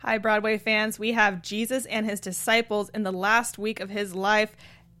Hi, Broadway fans. We have Jesus and his disciples in the last week of his life,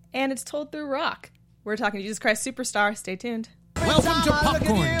 and it's told through rock. We're talking Jesus Christ Superstar. Stay tuned. Welcome to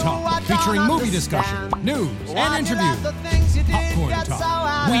Popcorn Talk, featuring movie discussion, news, and interviews. Popcorn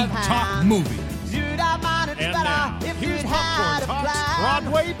Talk. We talk movies. And now, here's Popcorn Talk's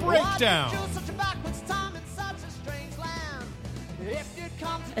Broadway Breakdown.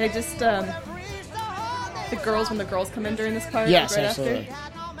 I just, the girls, when the girls come in during this part, yes, right absolutely. after,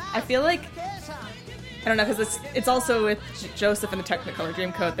 I feel like, I don't know, because it's also with Joseph in the Technicolor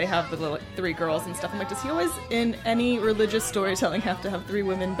Dreamcoat, they have the little three girls and stuff. I'm like, does he always, in any religious storytelling, have to have three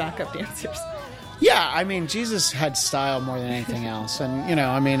women backup dancers? Yeah, I mean, Jesus had style more than anything else. And, you know,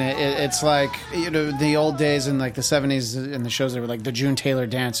 I mean, it's like, you know, the old days in, like, the 70s and the shows that were, like, the June Taylor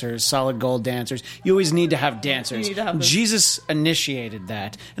dancers, solid gold dancers. You always need to have dancers. You need to have Jesus initiated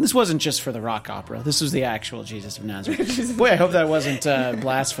that. And this wasn't just for the rock opera. This was the actual Jesus of Nazareth. Boy, I hope that wasn't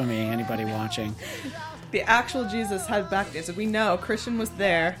blasphemy, anybody watching. The actual Jesus had back dancers. We know Christian was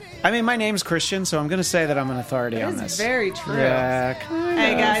there. I mean, my name's Christian, so I'm going to say that I'm an authority on this. That is very true. Yeah,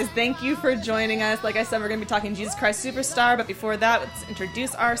 Hey guys, thank you for joining us. Like I said, we're going to be talking Jesus Christ Superstar, but before that, let's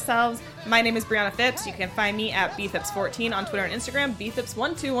introduce ourselves. My name is Brianna Phipps. You can find me at bphipps14 on Twitter and Instagram,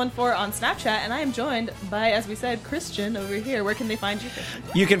 bphipps1214 on Snapchat, and I am joined by, as we said, Christian over here. Where can they find you, Christian?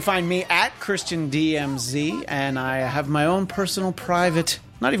 You can find me at ChristianDMZ, and I have my own personal private,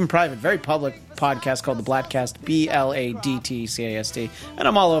 not even private, very public podcast called The Bladtcast, BLADTCAST, and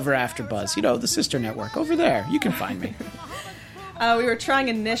I'm all over AfterBuzz, you know, the sister network over there. You can find me. We were trying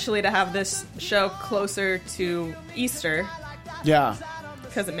initially to have this show closer to Easter. Yeah.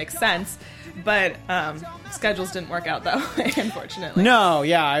 Because it makes sense, but schedules didn't work out that way, unfortunately. No,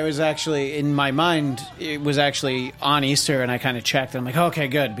 yeah, I was actually, in my mind, it was actually on Easter, and I kind of checked, and I'm like, okay,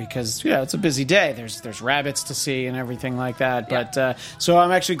 good, because, yeah, it's a busy day. There's rabbits to see and everything like that, yeah. But, so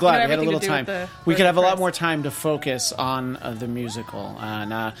I'm actually glad we had a little time. We could have a lot more time to focus on the musical,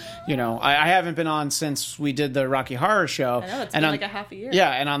 and, you know, I haven't been on since we did the Rocky Horror Show. I know, it's been like a half a year. Yeah,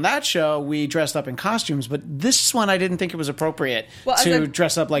 and on that show, we dressed up in costumes, but this one I didn't think it was appropriate to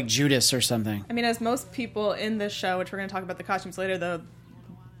dress up like Judas or something. I mean, as most people in this show, which we're going to talk about the costumes later, though,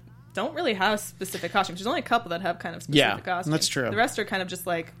 don't really have specific costumes. There's only a couple that have kind of specific costumes. That's true. The rest are kind of just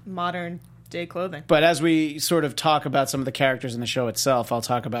like modern day clothing. But as we sort of talk about some of the characters in the show itself, I'll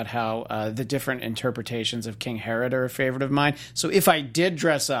talk about how the different interpretations of King Herod are a favorite of mine. So if I did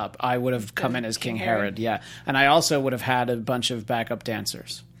dress up, I would have come in as King Herod, yeah. And I also would have had a bunch of backup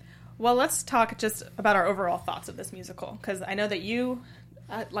dancers. Well, let's talk just about our overall thoughts of this musical, because I know that you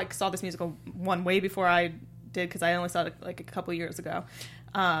saw this musical one way before I did, because I only saw it like a couple years ago.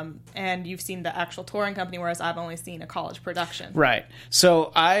 And you've seen the actual touring company, whereas I've only seen a college production. Right.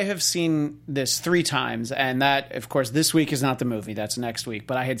 So I have seen this 3 times, and that, of course, this week is not the movie. That's next week.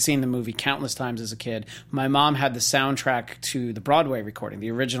 But I had seen the movie countless times as a kid. My mom had the soundtrack to the Broadway recording,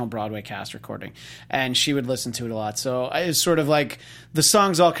 the original Broadway cast recording, and she would listen to it a lot. So it was sort of like the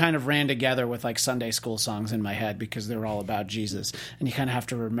songs all kind of ran together with like Sunday school songs in my head because they were all about Jesus. And you kind of have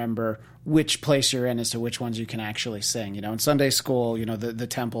to remember which place you're in as to which ones you can actually sing. You know, in Sunday school, you know, the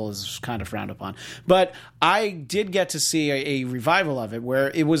temple is kind of frowned upon. But I did get to see a revival of it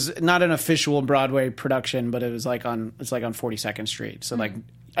where it was not an official Broadway production, but it was like on 42nd Street. So like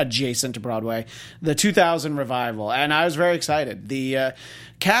adjacent to Broadway, the 2000 revival. And I was very excited. The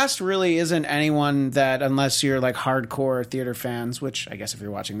cast really isn't anyone that, unless you're like hardcore theater fans, which I guess if you're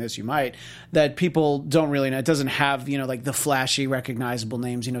watching this, you might, that people don't really know. It doesn't have, you know, like the flashy, recognizable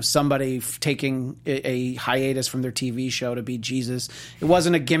names, you know, somebody taking a hiatus from their TV show to be Jesus. It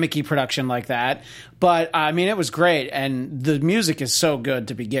wasn't a gimmicky production like that. But, I mean, it was great. And the music is so good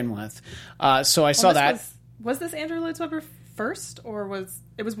to begin with. So I saw that. Was this Andrew Lloyd Webber first, or was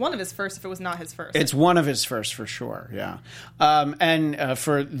one of his first if it was not his first? It's one of his first for sure, yeah. And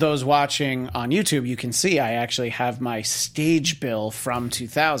for those watching on YouTube, you can see I actually have my stage bill from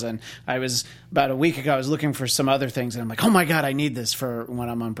 2000. I was, about a week ago, I was looking for some other things, and I'm like, oh my God, I need this for when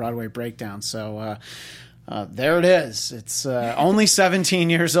I'm on Broadway Breakdown. So there it is. It's only 17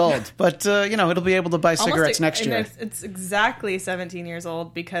 years old, but, you know, it'll be able to buy cigarettes next year. It's exactly 17 years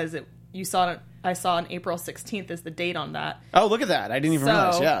old because you saw it. I saw on April 16th is the date on that. Oh, look at that. I didn't even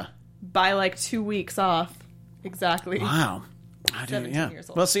realize, yeah. By like 2 weeks off, exactly. Wow. 17 years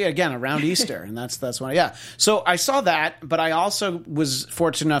old. Well, see, again, around Easter, and that's when, yeah. So I saw that, but I also was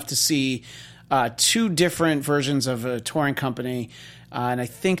fortunate enough to see 2 different versions of a touring company and I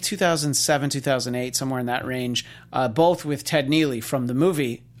think 2007, 2008, somewhere in that range, both with Ted Neely from the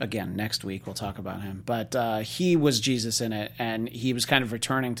movie. Again, next week we'll talk about him. But he was Jesus in it, and he was kind of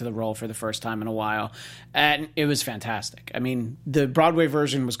returning to the role for the first time in a while. And it was fantastic. I mean, the Broadway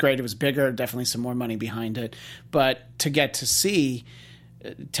version was great. It was bigger, definitely some more money behind it. But to get to see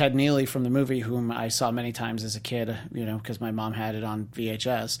Ted Neely from the movie, whom I saw many times as a kid, because my mom had it on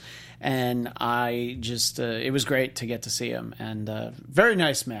VHS. And I just, it was great to get to see him. And very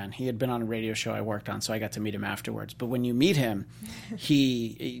nice man. He had been on a radio show I worked on, so I got to meet him afterwards. But when you meet him,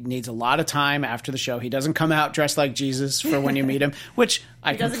 he needs a lot of time after the show. He doesn't come out dressed like Jesus for when you meet him, which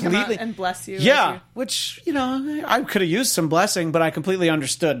I completely... Come out and bless you. Yeah, which, I could have used some blessing, but I completely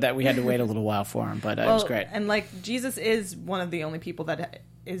understood that we had to wait a little while for him. But it was great. And, Jesus is one of the only people that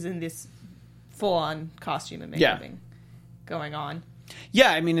is in this full-on costume and makeup going on.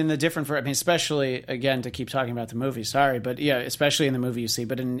 Yeah, I mean, especially, again, to keep talking about the movie, sorry, but yeah, especially in the movie you see,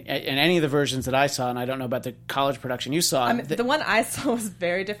 but in any of the versions that I saw, and I don't know about the college production you saw. The one I saw was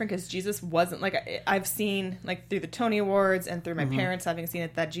very different because Jesus wasn't, I've seen, through the Tony Awards and through my parents having seen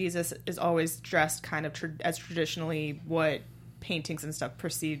it, that Jesus is always dressed kind of as traditionally what paintings and stuff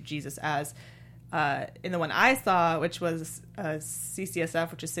perceive Jesus as. In the one I saw, which was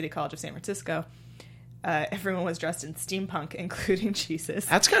CCSF, which is City College of San Francisco, everyone was dressed in steampunk, including Jesus.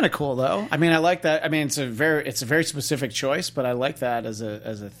 That's kind of cool, though. I mean, I like that. I mean, it's a very specific choice, but I like that as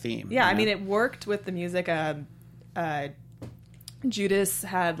a theme. Yeah, I mean, it worked with the music. Judas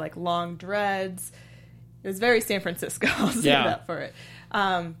had long dreads. It was very San Francisco. I'll say that for it.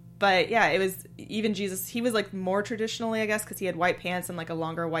 But yeah, it was even Jesus. He was more traditionally, I guess, because he had white pants and a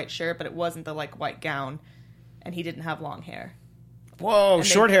longer white shirt, but it wasn't the white gown, and he didn't have long hair. Whoa,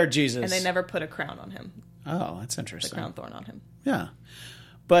 short-haired Jesus. And they never put a crown on him. Oh, that's interesting. The crown thorn on him. Yeah.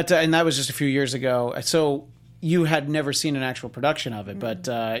 But, and that was just a few years ago. So you had never seen an actual production of it,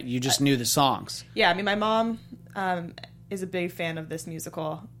 but you just knew the songs. Yeah, I mean, my mom is a big fan of this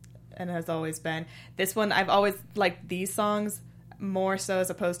musical and has always been. This one, I've always liked these songs more so as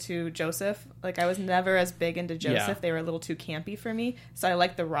opposed to Joseph. I was never as big into Joseph. Yeah. They were a little too campy for me. So I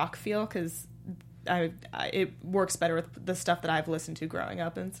like the rock feel because it works better with the stuff that I've listened to growing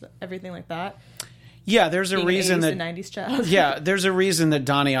up and everything like that. Yeah, there's a reason that 90s child. Yeah, there's a reason that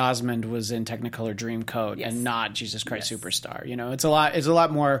Donny Osmond was in Technicolor Dreamcoat and not Jesus Christ Superstar. It's a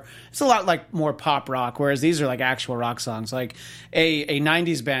lot more pop rock, whereas these are actual rock songs. Like a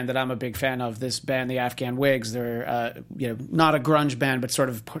 90s band that I'm a big fan of, this band, the Afghan Whigs, they're not a grunge band, but sort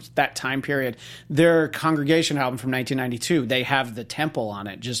of that time period. Their Congregation album from 1992, they have The Temple on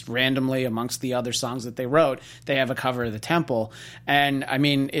it, just randomly amongst the other songs that they wrote. They have a cover of The Temple, and I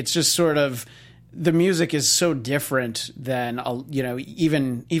mean, it's just sort of. The music is so different than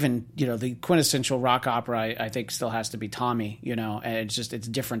even the quintessential rock opera. I think still has to be Tommy. And it's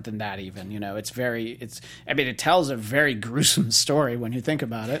different than that. Even it tells a very gruesome story when you think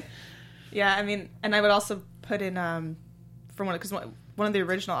about it. Yeah, I mean, and I would also put in because one of the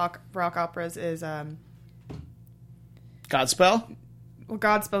original rock operas is Godspell. Well,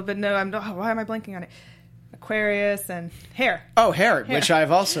 Godspell, but no, why am I blanking on it? Aquarius and Hair. Oh, Hair, which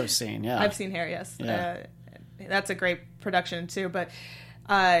I've also seen, yeah. I've seen Hair, yes. Yeah. That's a great production, too. But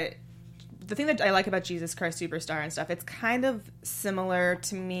the thing that I like about Jesus Christ Superstar and stuff, it's kind of similar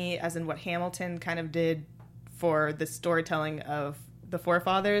to me as in what Hamilton kind of did for the storytelling of the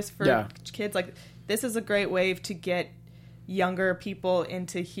forefathers for kids. This is a great way to get younger people in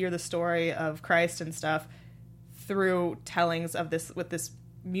to hear the story of Christ and stuff through tellings of this with this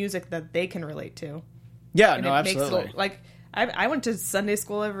music that they can relate to. Yeah, and no, absolutely. I went to Sunday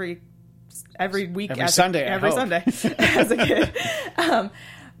school every week, every Sunday as a kid,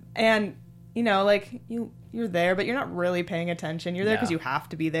 and you're there, but you're not really paying attention. You're there because you have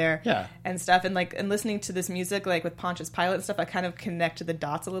to be there, and stuff. And and listening to this music, with Pontius Pilate and stuff, I kind of connect the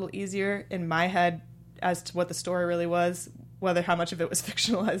dots a little easier in my head as to what the story really was, whether how much of it was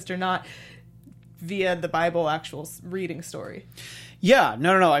fictionalized or not, via the Bible actual reading story. Yeah,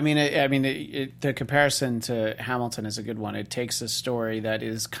 no. I mean, the comparison to Hamilton is a good one. It takes a story that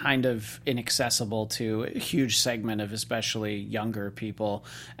is kind of inaccessible to a huge segment of especially younger people,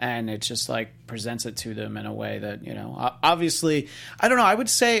 and it just presents it to them in a way that obviously, I don't know. I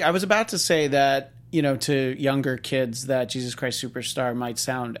was about to say that. To younger kids that Jesus Christ Superstar might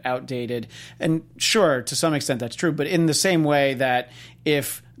sound outdated. And sure, to some extent that's true. But in the same way that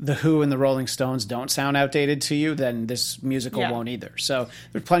if The Who and the Rolling Stones don't sound outdated to you, then this musical won't either. So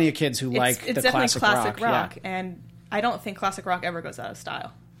there's plenty of kids who like the classic rock. Yeah. And I don't think classic rock ever goes out of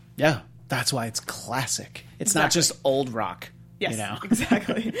style. Yeah, that's why it's classic. It's not just old rock. Yes,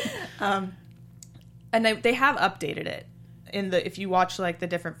 exactly. And they have updated it. if you watch like the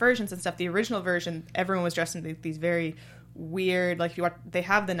different versions and stuff, the original version, everyone was dressed in these very weird, like they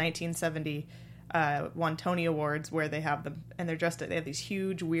have the 1970 won Tony Awards where they have them, and they have these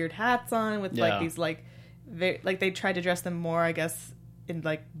huge weird hats on with like these like they tried to dress them more, I guess, in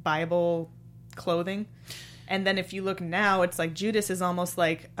like Bible clothing. And then if you look now, it's like Judas is almost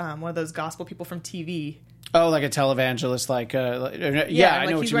like one of those gospel people from TV. Oh, like a televangelist, like I know like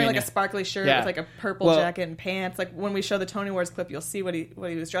what he's you wearing mean. like a sparkly shirt with like a purple jacket and pants. Like when we show the Tony Awards clip, you'll see what he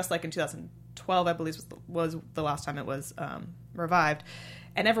was dressed like in 2012, I believe was the last time it was revived.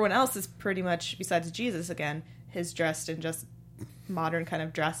 And everyone else is pretty much, besides Jesus again, is dressed in just modern kind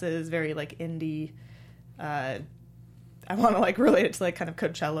of dresses, very like indie. I want to like relate it to like kind of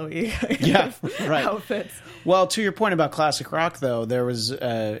Coachella-y outfits. Well, to your point about classic rock, though, there was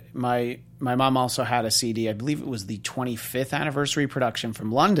my mom also had a CD. I believe it was the 25th anniversary production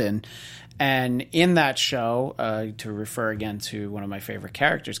from London. And in that show, to refer again to one of my favorite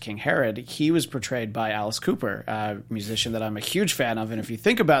characters, King Herod, he was portrayed by Alice Cooper, a musician that I'm a huge fan of. And if you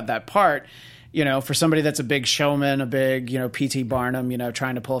think about that part, you know, for somebody that's a big showman, a big, you know, P.T. Barnum, you know,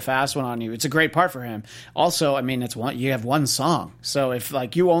 trying to pull a fast one on you, it's a great part for him. Also, I mean, you have one song. So if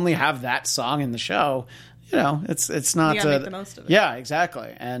like you only have that song in the show, you know, it's not you gotta make the most of it. Yeah,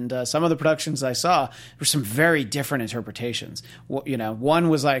 exactly. And some of the productions I saw were some very different interpretations. You know, one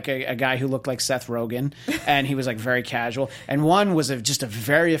was like a guy who looked like Seth Rogen, and he was like very casual. And one was just a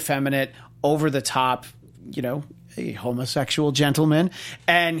very effeminate, over the top, you know, a homosexual gentleman,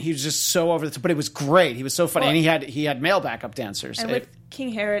 and he was just so over the top. But it was great. He was so funny, and he had male backup dancers. And with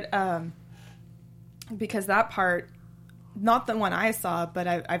King Herod, because that part, not the one I saw, but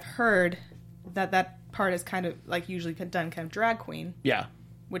I've heard that part is kind of like usually done kind of drag queen. Yeah.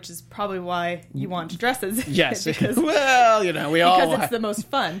 Which is probably why you want to dress as yes. because, well, you know, because it's the most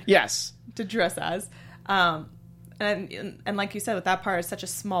fun. Yes. To dress as, and like you said, with that part, it's such a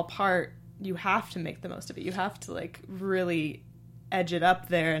small part. You have to make the most of it. You have to like really edge it up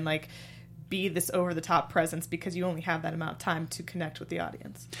there and like be this over the top presence because you only have that amount of time to connect with the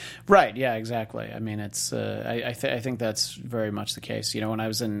audience. Right. Yeah, exactly. I mean, it's I think that's very much the case. You know, when I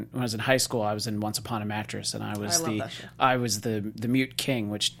was in high school, I was in Once Upon a Mattress, and I was the mute king,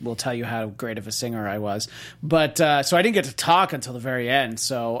 which will tell you how great of a singer I was. But so I didn't get to talk until the very end.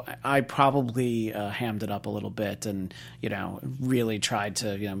 So I probably hammed it up a little bit, and you know, really tried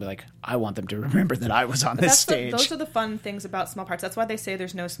to be like, I want them to remember that I was on this stage. Those are the fun things about small parts. That's why they say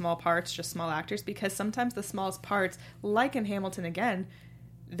there's no small parts, just small actors, because sometimes the smallest parts, like in Hamilton again,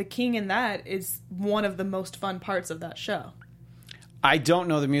 the king in that is one of the most fun parts of that show. I don't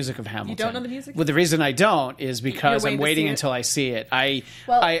know the music of Hamilton. You don't know the music? Well, the reason I don't is because I'm waiting until I see it. I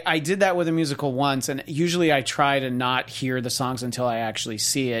did that with a musical once, and usually I try to not hear the songs until I actually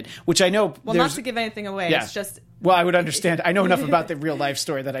see it, which I know... Well, not to give anything away, it's just... Well, I would understand. I know enough about the real life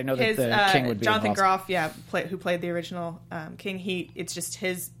story that I know that the king would be Jonathan involved. Groff, who played the original king, it's just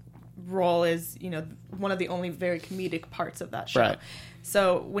his role is, you know, one of the only very comedic parts of that show. Right.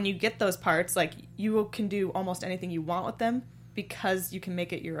 So when you get those parts, like, you can do almost anything you want with them because you can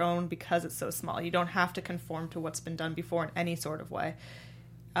make it your own because it's so small. You don't have to conform to what's been done before in any sort of way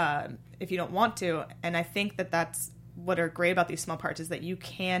if you don't want to. And I think that's what are great about these small parts is that you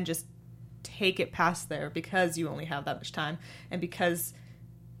can just take it past there because you only have that much time, and because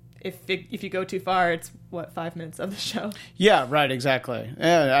if you go too far, it's 5 minutes of the show. Yeah, right, exactly.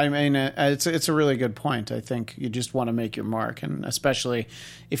 Yeah, I mean, it's a really good point. I think you just want to make your mark, and especially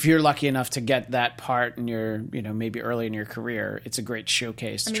if you're lucky enough to get that part in your, you know, maybe early in your career, it's a great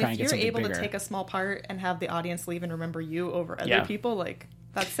showcase to try and get something bigger. If you're able to take a small part and have the audience leave and remember you over other people, like,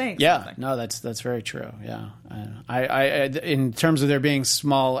 that's saying something. No, that's very true. Yeah, I in terms of there being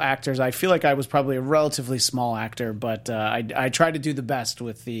small actors, I feel like I was probably a relatively small actor, but I tried to do the best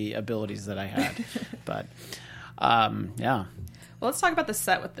with the abilities that I had. But yeah. Well, let's talk about the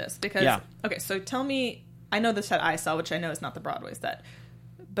set with this because okay, so tell me. I know the set I saw, which I know is not the Broadway set,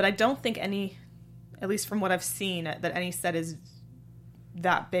 but I don't think any, at least from what I've seen, that any set is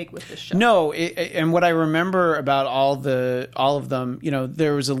that big with this show. No, and what I remember about all of them, you know,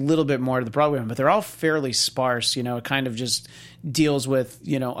 there was a little bit more to the Broadway one, but they're all fairly sparse. You know, it kind of just deals with,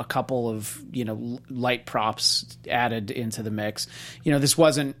 you know, a couple of, you know, light props added into the mix. You know, this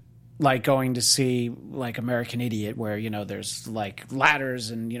wasn't like going to see like American Idiot, where there's like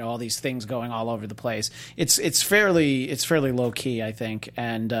ladders and all these things going all over the place. It's fairly low key, I think,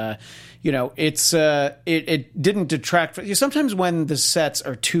 and it didn't detract. Sometimes when the sets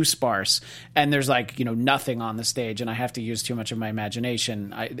are too sparse and there's like nothing on the stage, and I have to use too much of my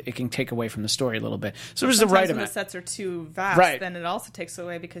imagination, it can take away from the story a little bit. So there's the right amount. When the sets are too vast, then it also takes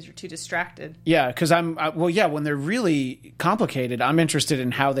away because you're too distracted. Yeah, because when they're really complicated, I'm interested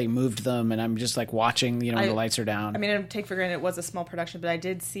in how they moved them, and I'm just like watching, when the lights are down. I mean, I take for granted it was a small production, but I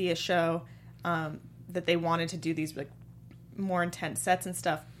did see a show that they wanted to do these like more intense sets and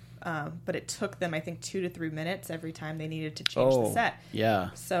stuff, but it took them, I think, 2 to 3 minutes every time they needed to change the set. Yeah.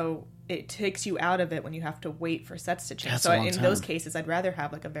 So it takes you out of it when you have to wait for sets to change. That's so a long in time. those cases, I'd rather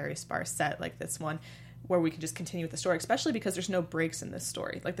have like a very sparse set like this one, where we can just continue with the story, especially because there's no breaks in this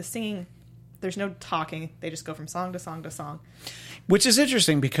story. Like the singing, there's no talking. They just go from song to song to song. Which is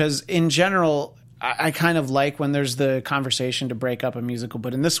interesting because in general, I kind of like when there's the conversation to break up a musical,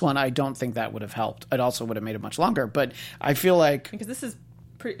 but in this one, I don't think that would have helped. It also would have made it much longer, but I feel like... Because this is...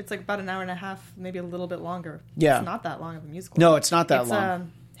 it's like about an hour and a half, maybe a little bit longer. Yeah. It's not that long of a musical. No, it's not that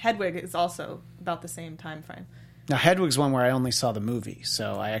long. Hedwig is also about the same time frame. Now, Hedwig's one where I only saw the movie,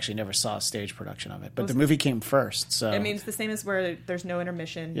 so I actually never saw a stage production of it. But the movie came first, so... I mean, it's the same as where there's no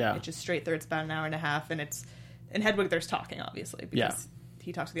intermission. Yeah. It's just straight through. It's about an hour and a half, and it's... In Hedwig, there's talking, obviously, because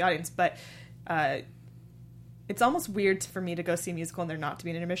he talks to the audience. But it's almost weird for me to go see a musical and there not to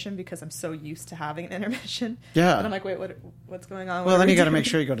be an intermission because I'm so used to having an intermission. Yeah. And I'm like, wait, what's going on? Well, then you got to make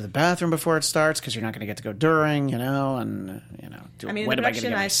sure you go to the bathroom before it starts because you're not going to get to go during, and, when am I going to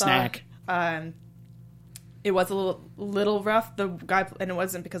get my snack? It was a little rough. The guy, and it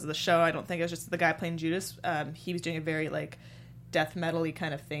wasn't because of the show. I don't think it was just the guy playing Judas. He was doing a very like death metal-y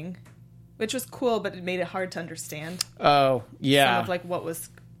kind of thing, which was cool, but it made it hard to understand. Oh yeah, some of like what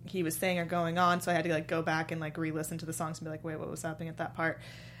he was saying or going on. So I had to like go back and like re-listen to the songs and be like, wait, what was happening at that part?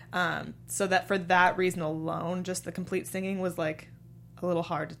 So that for that reason alone, just the complete singing was like a little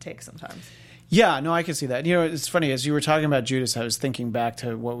hard to take sometimes. Yeah, no, I can see that. It's funny, as you were talking about Judas, I was thinking back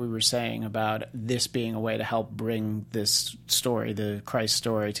to what we were saying about this being a way to help bring this story, the Christ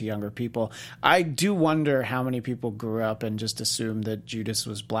story, to younger people. I do wonder how many people grew up and just assumed that Judas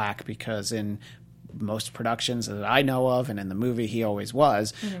was black, because in most productions that I know of, and in the movie, he always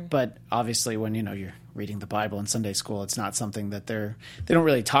was. Mm-hmm. But obviously, when you're reading the Bible in Sunday school, it's not something that they don't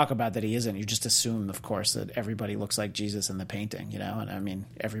really talk about that he isn't. You just assume, of course, that everybody looks like Jesus in the painting, and I mean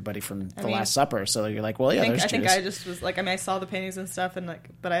everybody from the Last Supper. So you're like, well, yeah, there's Judas. I think I just was like, I saw the paintings and stuff, and like,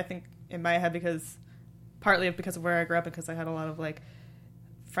 but I think in my head partly because of where I grew up and because I had a lot of like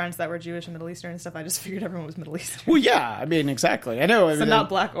friends that were Jewish and Middle Eastern and stuff, I just figured everyone was Middle Eastern. Well, yeah, I mean, exactly. I know. So not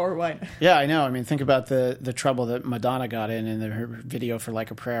black or white. Yeah, I know. I mean, think about the trouble that Madonna got in her video for Like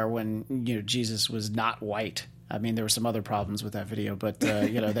a Prayer when, Jesus was not white. I mean, there were some other problems with that video, but,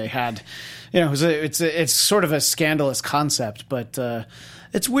 they had, it's sort of a scandalous concept, but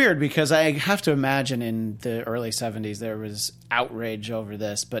it's weird because I have to imagine in the early 70s there was outrage over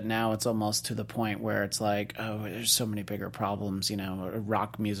this, but now it's almost to the point where it's like, oh, there's so many bigger problems, a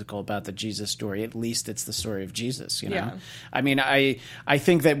rock musical about the Jesus story. At least it's the story of Jesus, Yeah. I mean, I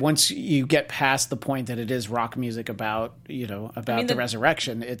think that once you get past the point that it is rock music about, the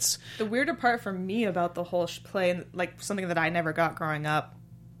resurrection, it's... The weirder part for me about the whole play, and like something that I never got growing up,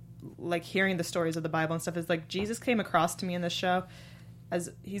 like hearing the stories of the Bible and stuff, is like Jesus came across to me in this show as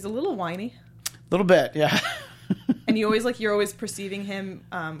he's a little whiny. A little bit, yeah. And you're always perceiving him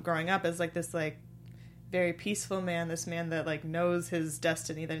growing up as like this like very peaceful man, this man that like knows his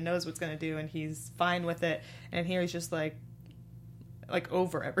destiny, that knows what's going to do, and he's fine with it. And here he's just like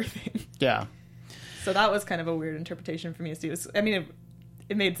over everything. Yeah. So that was kind of a weird interpretation for me too.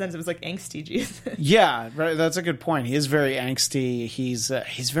 It made sense. It was like angsty Jesus. Yeah, right. That's a good point. He is very angsty. He's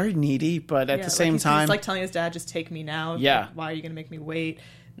very needy, but at the same time, he's like telling his dad, "Just take me now. Yeah. Like, why are you going to make me wait?"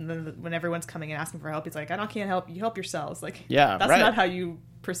 And then when everyone's coming and asking for help, he's like, "I can't help you. Help yourselves." Like, yeah, that's not how you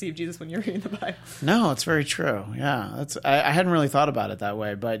perceive Jesus when you're reading the Bible. No, it's very true. Yeah, I hadn't really thought about it that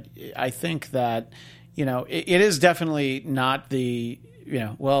way, but I think that it is definitely not the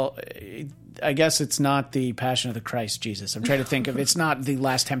I guess it's not the Passion of the Christ Jesus. I'm trying to think of, it's not the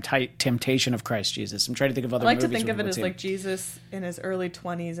last temptation of Christ Jesus. I'm trying to think of other movies. I like to think of it as like Jesus in his early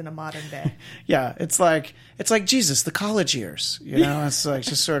 20s in a modern day. Yeah, it's like Jesus, the college years. It's like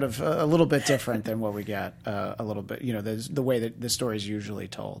just sort of a little bit different than what we get a little bit. The way that the story is usually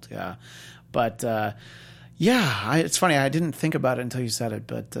told. Yeah, but it's funny. I didn't think about it until you said it,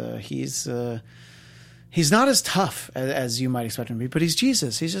 but he's not as tough as you might expect him to be, but he's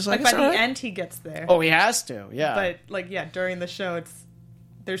Jesus. He's just like by the end, he gets there. Oh, he has to, yeah. But during the show,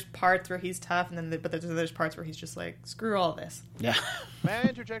 there's parts where he's tough, and then but there's parts where he's just like, screw all this. Yeah. May I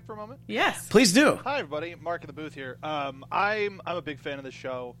interject for a moment? Yes. Please do. Hi, everybody. Mark in the booth here. I'm a big fan of the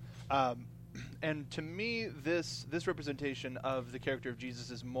show. And to me, this representation of the character of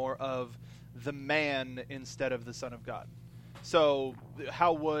Jesus is more of the man instead of the Son of God. So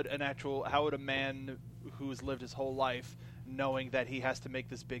how would a man who's lived his whole life knowing that he has to make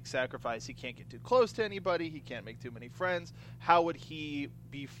this big sacrifice, he can't get too close to anybody, he can't make too many friends, how would he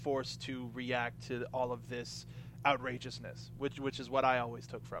be forced to react to all of this outrageousness, which is what I always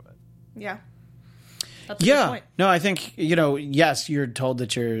took from it. Yeah. That's a good point. No, I think, yes, you're told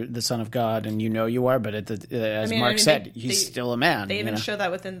that you're the Son of God and you are, but as Mark said, he's still a man. They even show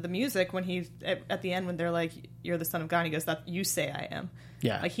that within the music when he's at the end when they're like, you're the Son of God, and he goes, that you say I am.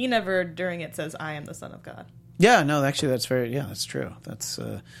 Yeah. Like he never during it says I am the Son of God. Yeah, no, actually that's true. That's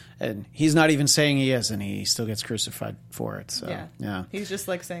and he's not even saying he is, and he still gets crucified for it. So yeah. He's just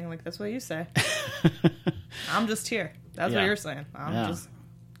like saying like, that's what you say. I'm just here. That's what you're saying. I'm just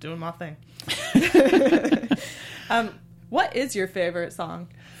doing my thing. What is your favorite song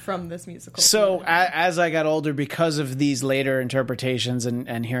from this musical? So as I got older, because of these later interpretations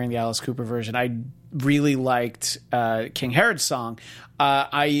and hearing the Alice Cooper version, I really liked King Herod's song.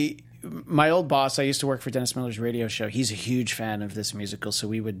 My old boss, I used to work for Dennis Miller's radio show. He's a huge fan of this musical, so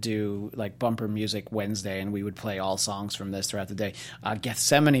we would do like bumper music Wednesday, and we would play all songs from this throughout the day.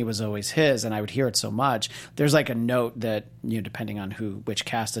 Gethsemane was always his, and I would hear it so much. There's like a note that, depending on which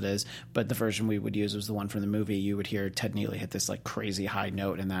cast it is, but the version we would use was the one from the movie. You would hear Ted Neely hit this like crazy high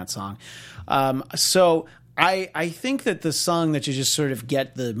note in that song. So I think that the song that you just sort of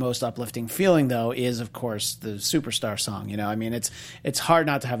get the most uplifting feeling, though, is, of course, the Superstar song. It's hard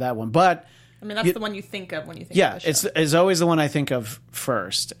not to have that one. But that's the one you think of when you think of the show. it's always the one I think of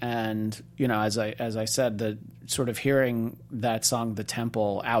first. And, as I said, the sort of hearing that song, The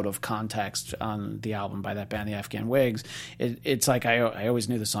Temple, out of context on the album by that band, the Afghan Whigs, it's like I always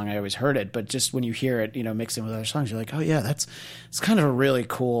knew the song, I always heard it, but just when you hear it, mixed in with other songs, you're like, oh yeah, it's kind of a really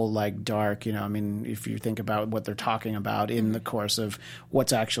cool, like dark, if you think about what they're talking about in the course of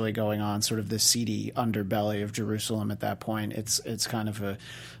what's actually going on, sort of the seedy underbelly of Jerusalem at that point, it's kind of I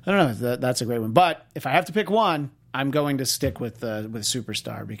don't know, that's a great one. But if I have to pick one, I'm going to stick with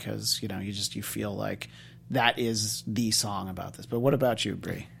Superstar, because you feel like that is the song about this. But what about you,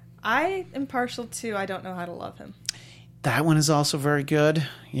 Brie? I am partial to I Don't Know How to Love Him. That one is also very good.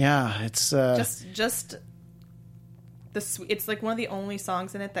 Yeah, it's just it's like one of the only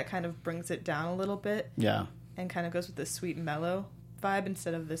songs in it that kind of brings it down a little bit. Yeah, and kind of goes with this sweet mellow vibe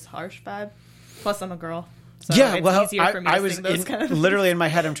instead of this harsh vibe. Plus, I'm a girl. So it's easier for me to sing those kind of literally in my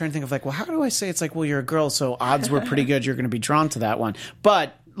head, I'm trying to think of like, well, how do I say it's like, well, you're a girl, so odds were pretty good you're going to be drawn to that one.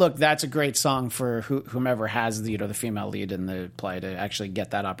 But look, that's a great song for whomever has the female lead in the play to actually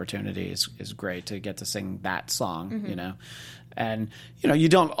get that opportunity is great to get to sing that song, And, you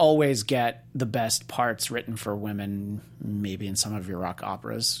don't always get the best parts written for women, maybe in some of your rock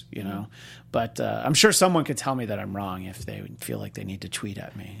operas, But I'm sure someone could tell me that I'm wrong if they feel like they need to tweet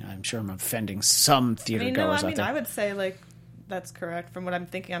at me. I'm sure I'm offending some theater goers out there. I would say, like, that's correct. From what I'm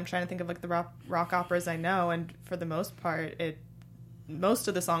thinking, I'm trying to think of, like, the rock operas I know, and for the most part, most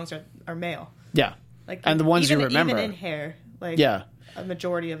of the songs are male. Yeah. Like, and the ones you remember. Even in Hair, like, a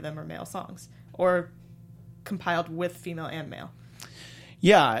majority of them are male songs. Or compiled with female and male.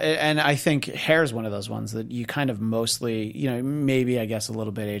 Yeah, and I think Hair's one of those ones that you kind of mostly, maybe I guess a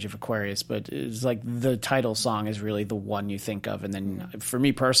little bit Age of Aquarius, but it's like the title song is really the one you think of. And then for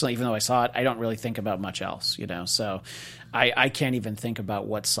me personally, even though I saw it, I don't really think about much else, So I can't even think about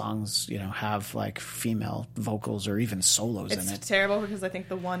what songs, have like female vocals or even solos in it. It's terrible because I think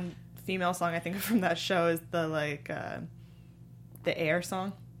the one female song I think of from that show is the Air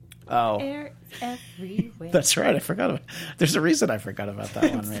song. Oh, air everywhere. That's right. I forgot about. There's a reason I forgot about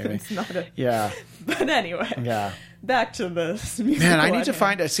that one. Maybe it's not a. Yeah. But anyway. Yeah. Back to this musical. Man, I need to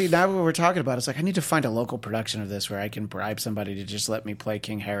find. See, now what we're talking about, it's like I need to find a local production of this where I can bribe somebody to just let me play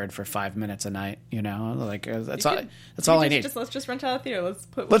King Herod for 5 minutes a night. Like that's all. That's all I need. Let's just rent out a theater. Let's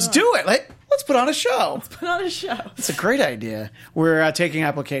do it. Let's put on a show. Let's put on a show. It's a great idea. We're taking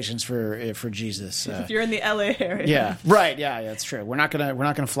applications for Jesus. If you're in the LA area. Yeah. Right. Yeah. That's true. We're not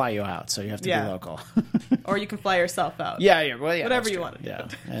gonna fly you out, so you have to be local. Or you can fly yourself out. Yeah. Well, yeah. Whatever you want to do. Yeah.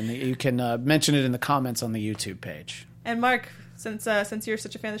 And you can mention it in the comments on the YouTube page. And Mark, since you're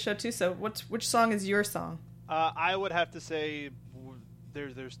such a fan of the show too, so which song is your song? I would have to say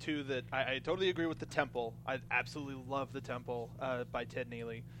there's two that I totally agree with. The Temple, I absolutely love The Temple by Ted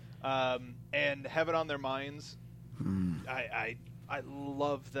Neely, and Heaven on Their Minds. I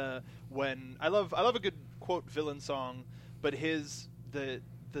love I love a good quote villain song, but the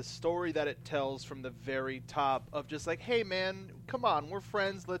story that it tells from the very top of just like, hey man, come on, we're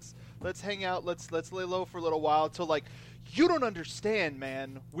friends, let's hang out, let's lay low for a little while, to like, you don't understand,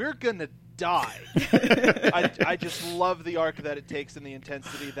 man, we're gonna die. I just love the arc that it takes and the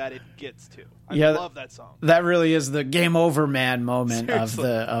intensity that it gets to. I love that song. That really is the game over man moment Seriously.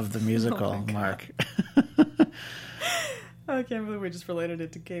 of the musical, Mark. I can't believe we just related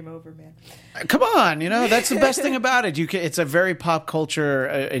it to Game Over, man. Come on, that's the best thing about it. It's a very pop culture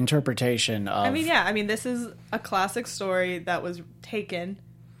interpretation of... I mean, this is a classic story that was taken,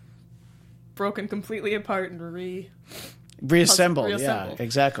 broken completely apart, and reassembled. Yeah,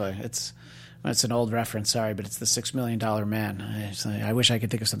 exactly. It's an old reference, sorry, but it's the $6 Million Man. I wish I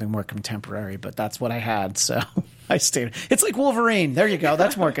could think of something more contemporary, but that's what I had, so I stayed. It's like Wolverine. There you go.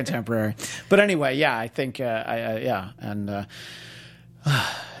 That's more contemporary. But anyway, yeah, I think, and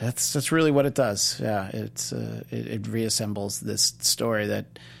that's really what it does. Yeah, it reassembles this story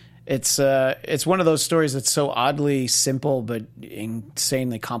that it's one of those stories that's so oddly simple but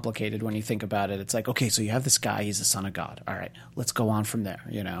insanely complicated when you think about it. It's like, okay, so you have this guy, he's the son of God. All right, let's go on from there,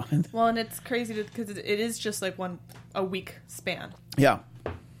 Well, and it's crazy because it is just like a week span. Yeah.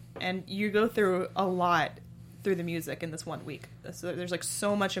 And you go through a lot through the music in this 1 week. So there's like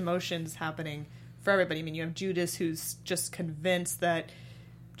so much emotions happening for everybody. I mean, you have Judas who's just convinced that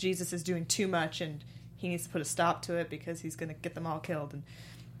Jesus is doing too much and he needs to put a stop to it because he's going to get them all killed. And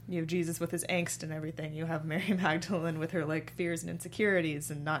you have Jesus with his angst and everything. You have Mary Magdalene with her like fears and insecurities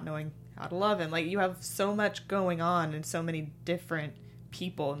and not knowing how to love him. Like, you have so much going on and so many different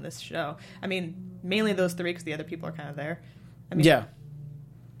people in this show. I mean, mainly those three because the other people are kind of there. I mean, yeah.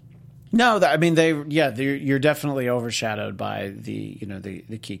 No, you're definitely overshadowed by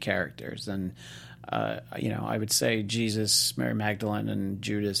the key characters, and I would say Jesus, Mary Magdalene, and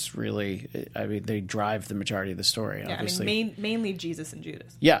Judas really, they drive the majority of the story. Yeah, obviously, mainly Jesus and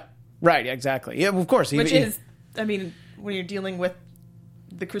Judas. Yeah, right, exactly. Yeah, of course. When you're dealing with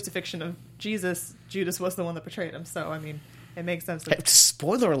the crucifixion of Jesus, Judas was the one that betrayed him. So, I mean, it makes sense.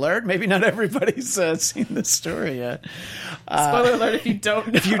 Spoiler alert! Maybe not everybody's seen the story yet. Spoiler alert! If you don't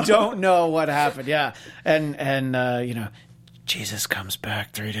know. If you don't know what happened, yeah, and Jesus comes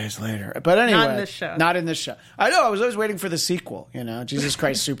back 3 days later. But anyway, not in this show. I know. I was always waiting for the sequel. Jesus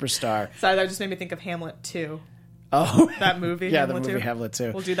Christ Superstar. Sorry, that just made me think of Hamlet 2. Oh, that movie. Yeah, Hamlet the movie 2. Hamlet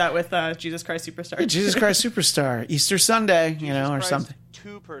 2. We'll do that with Jesus Christ Superstar. Jesus Christ Superstar, Easter Sunday, or something.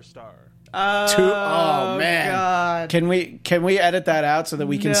 2 per star. Oh man! God. Can we edit that out so that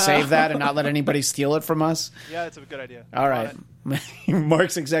we can save that and not let anybody steal it from us? Yeah, that's a good idea. All right,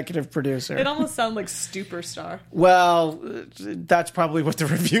 Mark's executive producer. It almost sounds like Superstar. Well, that's probably what the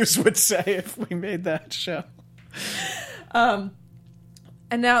reviews would say if we made that show. And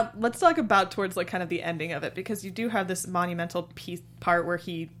now let's talk about towards like kind of the ending of it, because you do have this monumental part where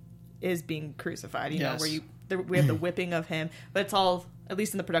he is being crucified. You know, where we have the whipping of him, but it's all, at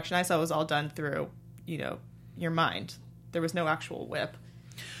least in the production I saw, it was all done through, your mind. There was no actual whip.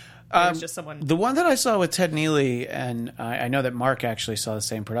 It was just someone. The one that I saw with Ted Neely, and I know that Mark actually saw the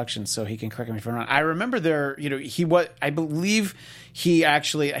same production, so he can correct me if I'm wrong. I remember I believe he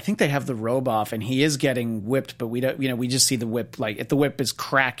actually, I think they have the robe off, and he is getting whipped, but we don't, we just see the whip, like if the whip is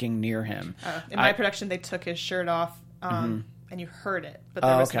cracking near him. In my production, they took his shirt off, and you heard it, but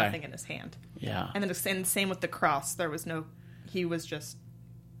there was nothing in his hand. Yeah. And then same with the cross. There was no, he was just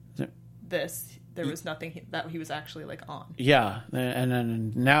this. There was nothing that he was actually like on. Yeah, and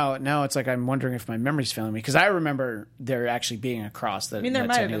then now it's like I'm wondering if my memory's failing me, because I remember there actually being a cross. That there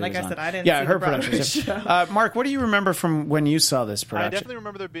might have been. Like I said, I didn't. Yeah, see her the Broadway production. show. Mark, what do you remember from when you saw this production? I definitely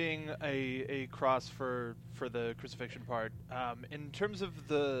remember there being a cross for the crucifixion part. In terms of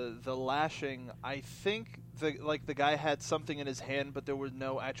the lashing, I think the guy had something in his hand, but there were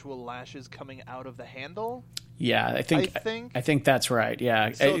no actual lashes coming out of the handle. Yeah, I think that's right.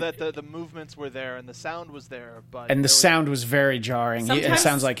 Yeah, so that the movements were there and the sound was there, but the sound was very jarring. It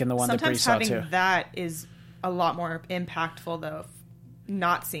sounds like in the one that Bree saw too. Sometimes having that is a lot more impactful, though.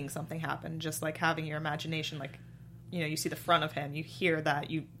 Not seeing something happen, just like having your imagination, like you see the front of him, you hear that,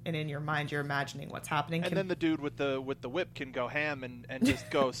 and in your mind you're imagining what's happening. And then the dude with the whip can go ham and just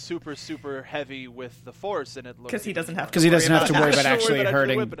go super super heavy with the force, and it looks because he doesn't have to worry about actually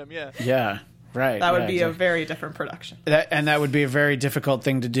hurting him. Yeah. Right. That would be a very different production. That would be a very difficult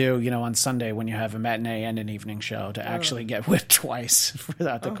thing to do, on Sunday when you have a matinee and an evening show, to actually get whipped twice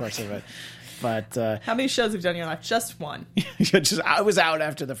throughout the course of it. But How many shows have you done in your life? Just one. I was out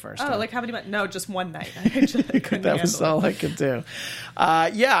after the first one. Oh, like how many? No, just one night. I couldn't That was all I could do.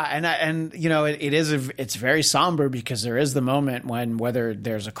 And you know, it's very somber because there is the moment when, whether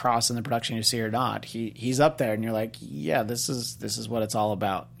there's a cross in the production you see or not, he's up there and you're like, yeah, this is what it's all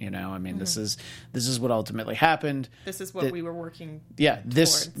about. You know, I mean, this is what ultimately happened. This is what we were working. Yeah,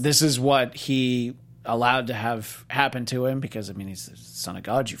 towards. This is what he allowed to have happen to him, because I mean, he's the son of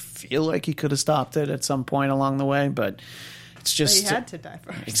God. You feel like he could have stopped it at some point along the way, but it's just But he had to die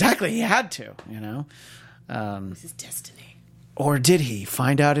first. Exactly, he had to. You know, This is destiny. or did he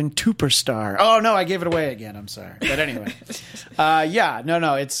find out in Superstar? Oh no, I gave it away again. I'm sorry, but anyway,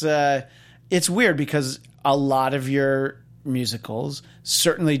 it's weird because a lot of your musicals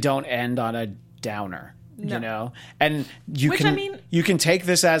certainly don't end on a downer. No. You know, and you Which, can I mean, you can take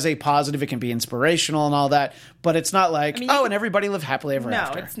this as a positive. It can be inspirational and all that, but it's not like, and everybody live happily ever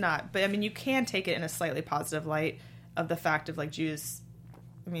after. No, it's not. But I mean, you can take it in a slightly positive light of the fact of like Judas.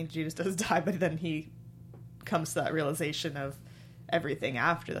 I mean, Judas does die, but then he comes to that realization of everything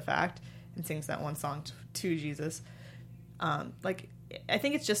after the fact and sings that one song to Jesus. Like, I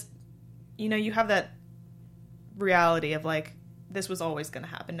think it's just, you know, you have that reality of like, this was always going to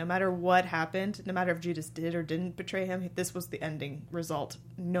happen. No matter what happened, no matter if Judas did or didn't betray him, this was the ending result,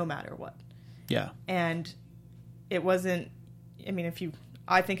 no matter what. Yeah. And it wasn't, I mean,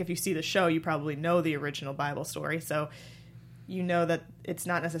 I think if you see the show, you probably know the original Bible story. So you know that it's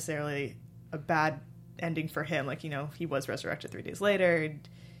not necessarily a bad ending for him. Like, you know, he was resurrected 3 days later, and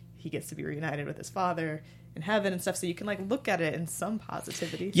he gets to be reunited with his father in heaven and stuff. So you can like look at it in some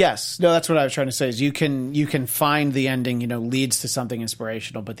positivity. Yes. No, that's what I was trying to say, is you can find the ending, you know, leads to something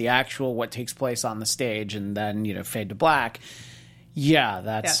inspirational, but the actual what takes place on the stage and then, you know, fade to black. Yeah,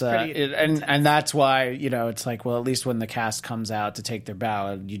 that's and that's why, you know, it's like, well, at least when the cast comes out to take their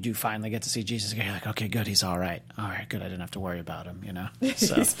bow, you do finally get to see Jesus again. You're like, okay, good, he's all right. All right, good, I didn't have to worry about him, you know.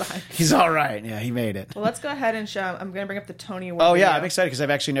 So, He's fine. He's all right. Yeah, he made it. Well, let's go ahead and show. I'm going to bring up the Tony Award. Oh yeah, video. I'm excited because I've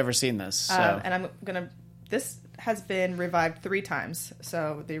actually never seen this. So. And I'm going to. This has been revived 3 times.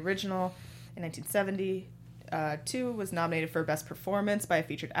 So the original in 1972 was nominated for Best Performance by a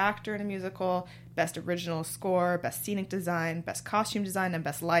Featured Actor in a Musical, Best Original Score, Best Scenic Design, Best Costume Design, and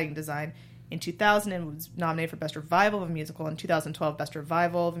Best Lighting Design. In 2000, it was nominated for Best Revival of a Musical. In 2012, Best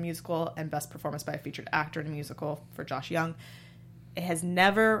Revival of a Musical, and Best Performance by a Featured Actor in a Musical for Josh Young. It has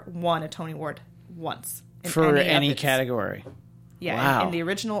never won a Tony Award once. For any category. Yeah, wow. in the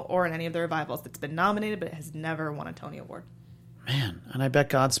original or in any of the revivals. It's been nominated, but it has never won a Tony Award. Man, and I bet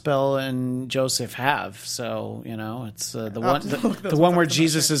Godspell and Joseph have. So, you know, it's the one where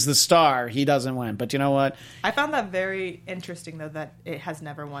Jesus is the star. He doesn't win. But you know what? I found that very interesting, though, that it has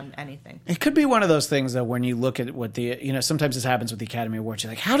never won anything. It could be one of those things, though, when you look at what you know, sometimes this happens with the Academy Awards.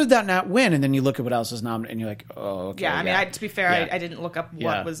 You're like, how did that not win? And then you look at what else is nominated, and you're like, oh, okay. Yeah, I mean, to be fair, Yeah. I didn't look up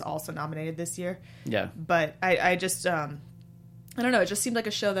what was also nominated this year. Yeah. But I just, I don't know, it just seemed like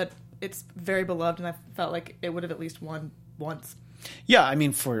a show that it's very beloved, and I felt like it would have at least won once. Yeah, I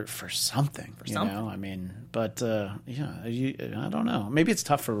mean, for something, you something. know, I mean, but I don't know. Maybe it's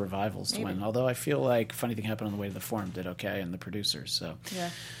tough for revivals to win. Although I feel like Funny Thing Happened on the Way to the Forum did okay, and the producers. So Yeah.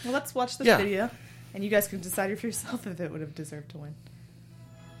 Well, let's watch this video, and you guys can decide for yourself if it would have deserved to win.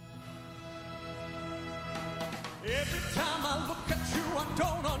 Every time I look at you, I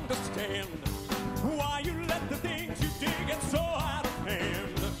don't understand why you let the things you did get so out of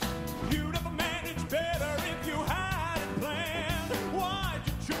hand. You'd have managed better if you had it planned. Why'd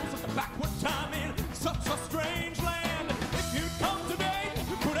you choose such a backward time in such a strange land? If you'd come today,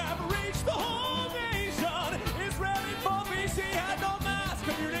 you could have reached the whole nation. Israel before BC had no mass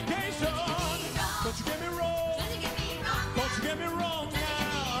communication. Don't you get me wrong. Don't you get me wrong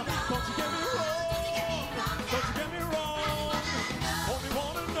now. Don't you get me wrong. Don't you get me wrong. Only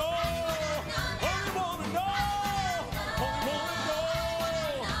wanna know. Only wanna know. Only wanna know.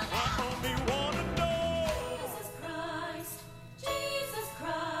 I only wanna know. Jesus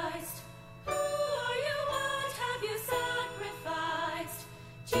Christ, who are you? What have you sacrificed?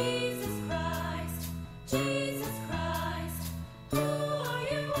 Jesus Christ, Jesus Christ, who are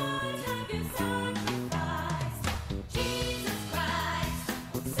you? What have you sacrificed? Jesus Christ,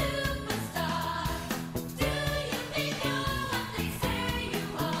 superstar, do you think you're what they say you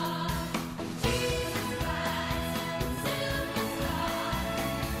are? Jesus Christ, superstar,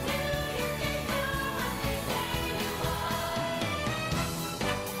 do you think you're what they say you are?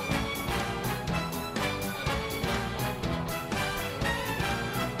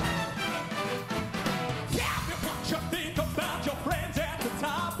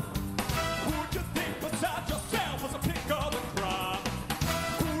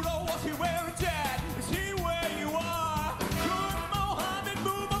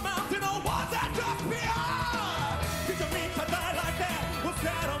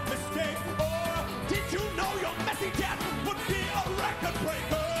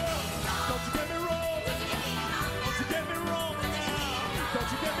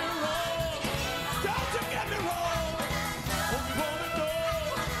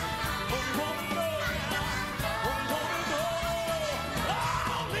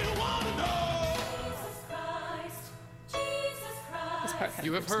 kind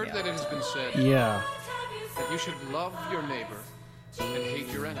You of have heard that it has been said Yeah. that you should love your neighbor and hate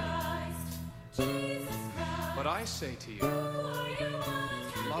your enemy. But I say to you,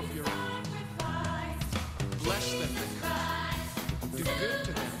 love your enemy. Bless them that curse you. Do good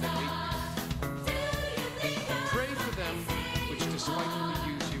to them that hate you. Pray for them which despitefully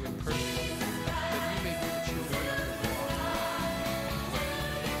use you and persecute you, that you may be the children of your God.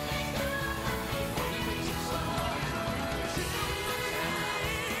 He makes the sun rise and sends rain on the just.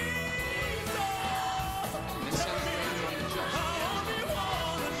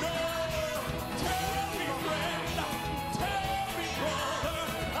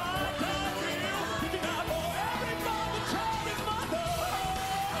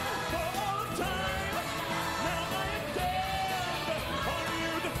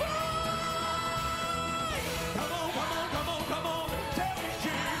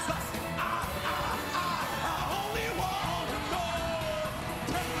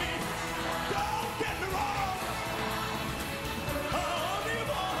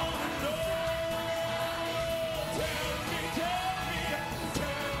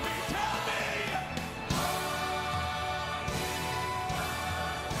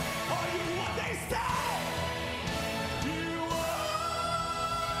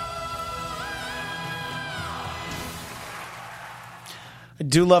 I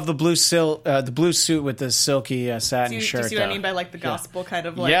do love the blue suit with the silky satin shirt. Do you see what I mean by like the gospel kind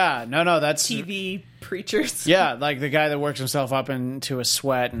of like Yeah, no, that's TV preachers? Yeah, like the guy that works himself up into a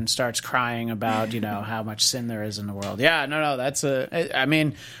sweat and starts crying about, how much sin there is in the world. Yeah, no, that's I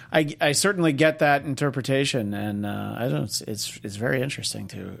mean, I certainly get that interpretation, and I don't. It's very interesting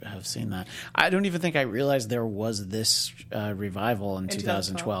to have seen that. I don't even think I realized there was this revival in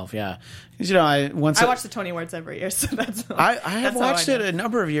 2012. Yeah, because I watch the Tony Awards every year, so that's I have watched it a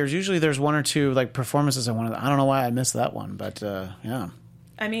number of years. Usually, there's one or two like performances I want to. I don't know why I missed that one, but yeah.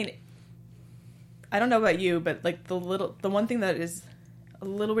 I mean, I don't know about you, but like the one thing that is a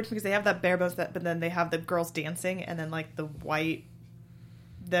little weird because they have that bare bones but then they have the girls dancing and then like the white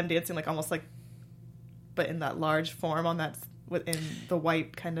them dancing like almost like but in that large form on that within the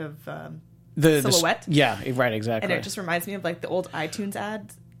white kind of the silhouette. Yeah, right, exactly. And it just reminds me of like the old iTunes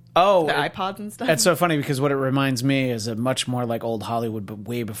ads. Oh, the iPods and stuff. It's so funny because what it reminds me is a much more like old Hollywood, but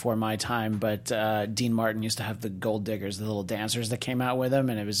way before my time. But Dean Martin used to have the Gold Diggers, the little dancers that came out with him,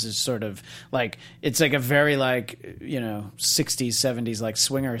 and it was just sort of like it's like a very like 60s, 70s like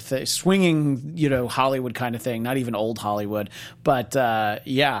swinging Hollywood kind of thing. Not even old Hollywood, but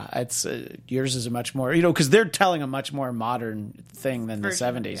yeah, it's yours is a much more because they're telling a much more modern thing than the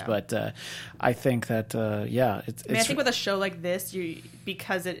 70s. Yeah. But I think that yeah, I think with a show like this,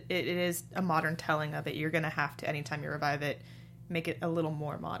 because it is a modern telling of it, you're going to have to, anytime you revive it, make it a little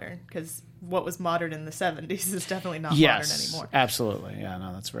more modern, because what was modern in the 70s is definitely not modern anymore. Absolutely. Yeah,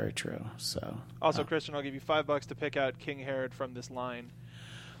 no, that's very true. So also, Christian, I'll give you $5 to pick out King Herod from this line.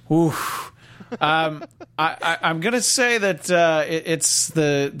 Ooh. I'm going to say that it's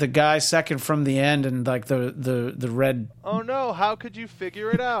the guy second from the end and like the red. Oh no, how could you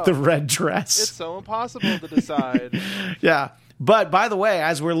figure it out? The red dress. It's so impossible to decide. Yeah. But by the way,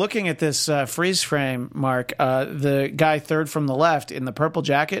 as we're looking at this freeze frame, Mark, the guy third from the left in the purple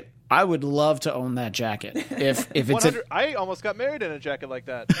jacket, I would love to own that jacket. If it's I almost got married in a jacket like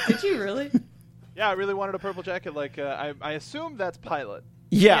that. Did you really? Yeah, I really wanted a purple jacket. Like I assume that's Pilot.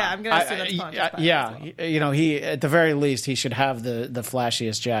 Yeah, I'm gonna assume that's Pilot. Yeah, well. He at the very least he should have the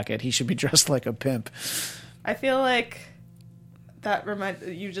flashiest jacket. He should be dressed like a pimp. I feel like that reminds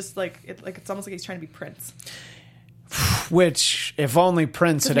you just like it's almost like he's trying to be Prince. Which, if only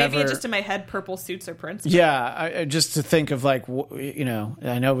Prince had maybe ever... just in my head, purple suits are Prince. Yeah, just to think of like,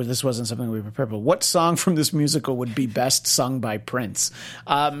 I know this wasn't something we prepared, but what song from this musical would be best sung by Prince?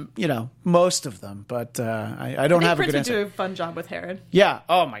 Most of them, but I don't have Prince a good answer. Prince would do a fun job with Herod. Yeah.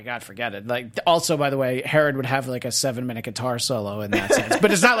 Oh my God, forget it. Like, also, by the way, Herod would have like a 7-minute guitar solo in that sense.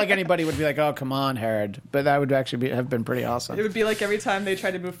 But it's not like anybody would be like, "Oh, come on, Herod." But that would actually have been pretty awesome. It would be like every time they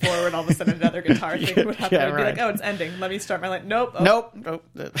tried to move forward, all of a sudden another guitar thing would happen. It would be like, "Oh, it's ending. Let me start my line." Nope. Oh,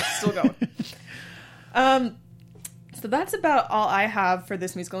 nope. Still going. So that's about all I have for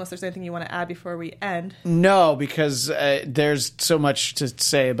this musical, unless there's anything you want to add before we end. No, because there's so much to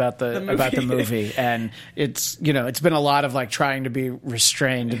say about the movie, and it's been a lot of like trying to be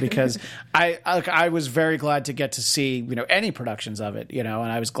restrained because I was very glad to get to see any productions of it, and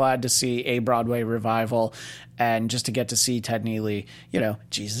I was glad to see a Broadway revival, and just to get to see Ted Neely,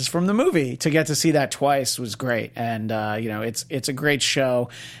 Jesus from the movie, to get to see that twice was great, and it's a great show,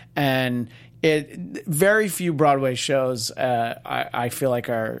 and Very few Broadway shows I feel like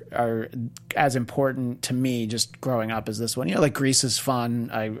are as important to me just growing up as this one. You know, like Grease is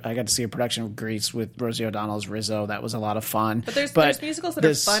fun. I got to see a production of Grease with Rosie O'Donnell as Rizzo. That was a lot of fun. But there's musicals that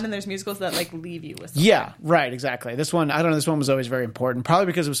are fun, and there's musicals that like leave you with something. Yeah, right, exactly. This one, I don't know. This one was always very important, probably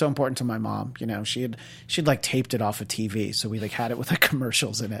because it was so important to my mom. You know, she'd like taped it off of TV, so we like had it with like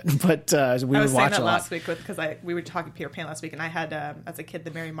commercials in it. But we I was would watch saying that a lot. last week because we were talking Peter Pan last week, and I had as a kid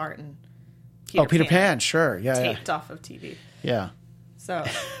the Mary Martin. Peter Pan, sure, yeah, taped off of TV. Yeah. So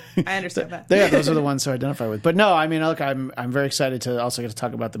I understand that. Yeah, those are the ones to identify with. But no, I mean, look, I'm very excited to also get to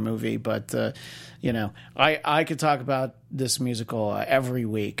talk about the movie. But you know, I could talk about this musical every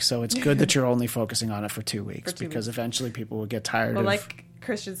week. So it's good that you're only focusing on it for 2 weeks because eventually people will get tired. Well, like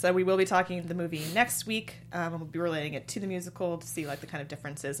Christian said, we will be talking the movie next week. And we'll be relating it to the musical to see like the kind of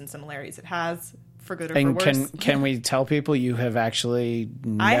differences and similarities it has. For good or and for worse. Can we tell people you have actually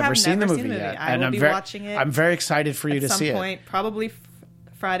never seen the movie yet? I will be watching it. I'm very excited for you to see it. At some point, probably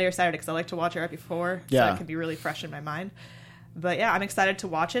Friday or Saturday, because I like to watch it right before, so it can be really fresh in my mind. But yeah, I'm excited to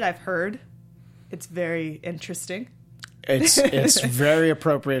watch it. I've heard it's very interesting. It's very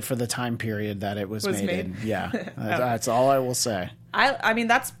appropriate for the time period that it was made in. Yeah, that's all I will say. I mean,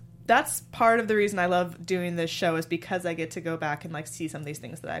 that's part of the reason I love doing this show is because I get to go back and like see some of these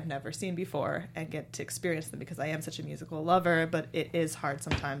things that I've never seen before and get to experience them because I am such a musical lover. But it is hard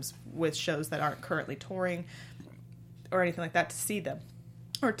sometimes with shows that aren't currently touring or anything like that to see them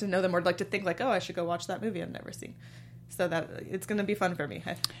or to know them or like to think like, oh, I should go watch that movie I've never seen. So that it's going to be fun for me.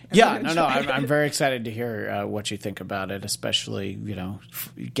 I'm very excited to hear what you think about it, especially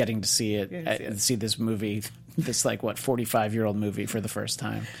getting to see it, see this movie, this 45-year-old movie for the first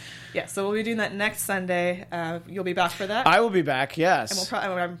time. Yeah, so we'll be doing that next Sunday. You'll be back for that. I will be back. Yes,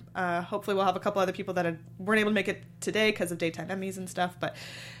 and we'll hopefully we'll have a couple other people that weren't able to make it today because of daytime Emmys and stuff, but.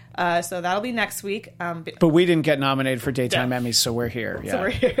 So that'll be next week. But we didn't get nominated for Daytime Emmys, so we're here. Yeah. So we're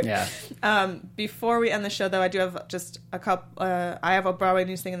here. Yeah. Before we end the show, though, I do have just a couple. I have a Broadway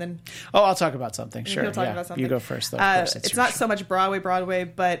news thing, and then I'll talk about something. Sure. You'll talk about something. You go first, though. It's not so much Broadway,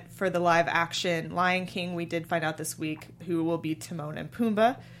 but for the live action Lion King, we did find out this week who will be Timon and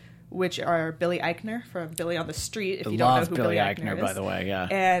Pumbaa, which are Billy Eichner from Billy on the Street. If you don't know who Billy Eichner is, by the way, yeah,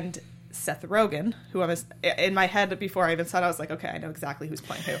 and Seth Rogen, who in my head before I even saw it, I was like, okay, I know exactly who's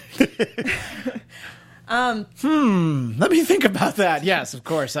playing who. Let me think about that. Yes, of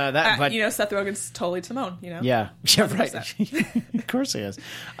course. But Seth Rogen's totally Timon. Yeah, right. Of course he is.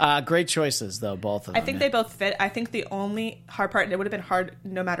 Great choices, though, both of them. I think they both fit. I think the only hard part, and it would have been hard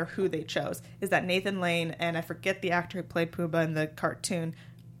no matter who they chose, is that Nathan Lane and I forget the actor who played Pumbaa in the cartoon.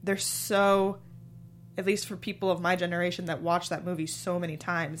 They're so. At least for people of my generation that watched that movie so many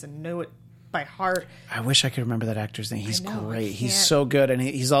times and know it by heart. I wish I could remember that actor's name. He's great. He's so good, and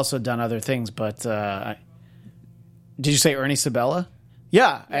he's also done other things. But did you say Ernie Sabella?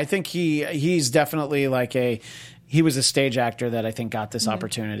 Yeah, I think he's definitely he was a stage actor that I think got this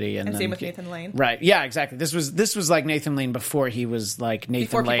opportunity, and same with Nathan Lane. Right? Yeah, exactly. This was like Nathan Lane before he was like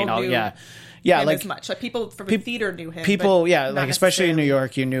Nathan Lane. Yeah, as much. Like people from theater knew him. People, especially in New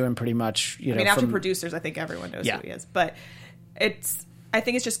York, you knew him pretty much. After producers, I think everyone knows who he is. But I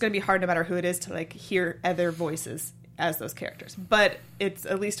think it's just going to be hard, no matter who it is, to hear other voices as those characters. But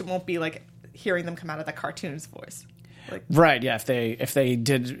at least it won't be like hearing them come out of the cartoon's voice. Right? Yeah. If they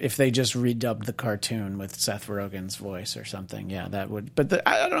just redubbed the cartoon with Seth Rogen's voice or something, yeah, that would. But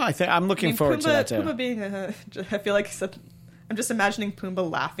I don't know. I'm looking forward to that too. Pumbaa being I feel like I'm just imagining Pumbaa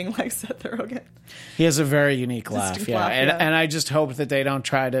laughing like Seth Rogen. He has a very unique laugh, yeah. And I just hope that they don't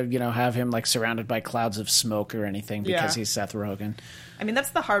try to, have him surrounded by clouds of smoke or anything because he's Seth Rogen. I mean,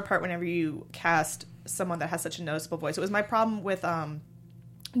 that's the hard part whenever you cast someone that has such a noticeable voice. It was my problem with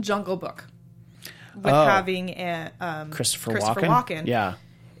Jungle Book, with having Christopher Walken. Yeah.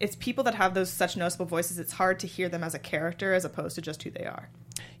 It's people that have those such noticeable voices. It's hard to hear them as a character as opposed to just who they are.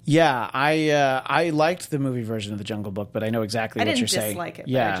 Yeah, I liked the movie version of the Jungle Book, but I know exactly what you're saying. I didn't dislike it.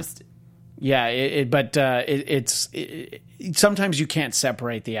 Yeah, it's sometimes you can't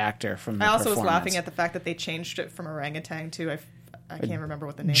separate the actor from the performance. I also was laughing at the fact that they changed it from orangutan to I can't remember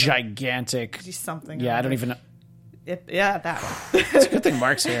what the name. Gigantic something. Yeah, I don't even know. That one. It's a good thing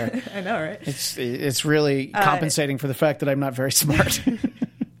Mark's here. I know, right? It's really compensating for the fact that I'm not very smart.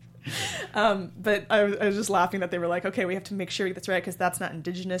 But I was just laughing that they were like, okay, we have to make sure that's right because that's not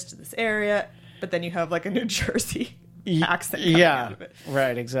indigenous to this area. But then you have a New Jersey accent coming out of it.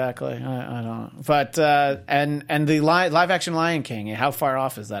 Right, exactly. I don't know. But and the live action Lion King, how far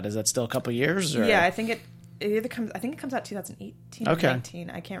off is that? Is that still a couple years? Or? Yeah, I think it either comes. I think it comes out 2018 or 2019.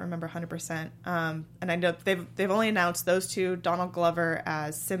 I can't remember 100%. And I know they've only announced those two: Donald Glover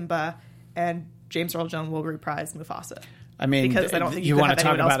as Simba and James Earl Jones will reprise Mufasa. I mean, because I don't think you could want to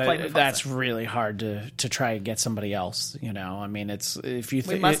have talk anyone about else play it. Mufasa. That's really hard to try and get somebody else. You know, I mean, it's if you We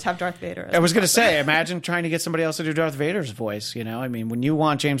think must have Darth Vader. I was going to Mufasa. say, imagine trying to get somebody else to do Darth Vader's voice. You know, I mean, when you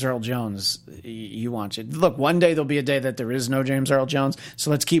want James Earl Jones, you want it. Look, one day there'll be a day that there is no James Earl Jones,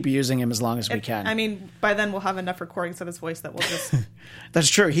 so let's keep using him as long as we can. I mean, by then we'll have enough recordings of his voice that we'll just. That's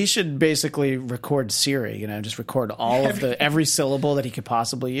true. He should basically record Siri. You know, just record all of every syllable that he could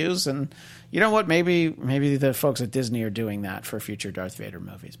possibly use. And you know what? Maybe the folks at Disney are doing that for future Darth Vader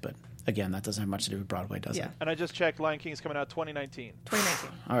movies. But again, that doesn't have much to do with Broadway, does it? And I just checked, Lion King's coming out 2019.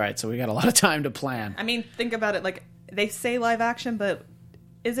 2019. All right, so we got a lot of time to plan. I mean, think about it. Like, they say live action, but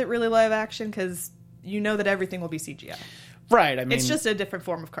is it really live action? Because you know that everything will be CGI. Right. I mean, It's just a different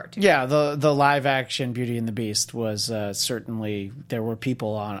form of cartoon. yeah. The live action Beauty and the Beast was certainly there were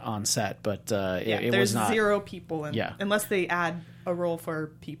people on set, but it there's was not. 0 people in. Yeah. Unless they add a role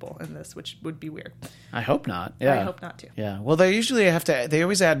for people in this, which would be weird. I hope not. Yeah. I hope not to. Yeah. Well, they usually have to. They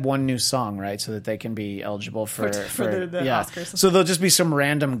always add one new song, right, so that they can be eligible for the Oscars. So there'll just be some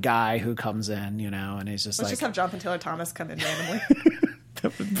random guy who comes in, you know, and he's just Let's like, just have Jonathan Taylor Thomas come in randomly.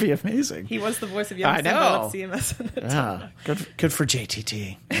 that would be amazing. He was the voice of young I Simba. know. Let's see him as an Yeah. Good for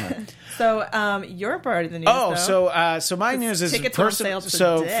JTT. Yeah. So, your part of the news, So my news is tickets are on sale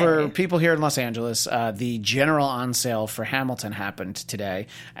so today. for people here in Los Angeles, the general on sale for Hamilton happened today,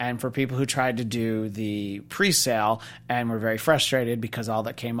 and for people who tried to do the pre-sale and were very frustrated because all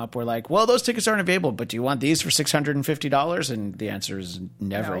that came up were like, well, those tickets aren't available, but do you want these for $650? And the answer is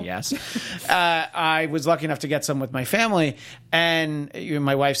never No. yes. I was lucky enough to get some with my family, and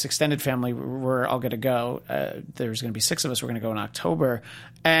my wife's extended family were all going to go. There's going to be 6 of us. We're going to go in October,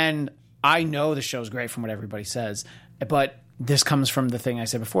 and I know the show's great from what everybody says, but this comes from the thing I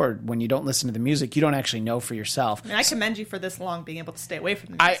said before. When you don't listen to the music, you don't actually know for yourself. And I commend you for this long being able to stay away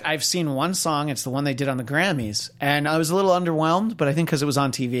from the music. I've seen one song. It's the one they did on the Grammys, and I was a little underwhelmed, but I think because it was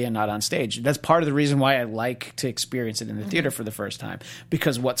on TV and not on stage. That's part of the reason why I like to experience it in the theater for the first time,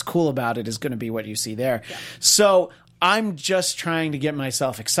 because what's cool about it is going to be what you see there. Yeah. So I'm just trying to get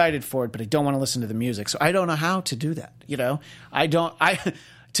myself excited for it, but I don't want to listen to the music. So I don't know how to do that. You know,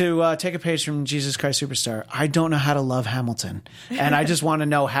 to take a page from Jesus Christ Superstar, I don't know how to love Hamilton. And I just want to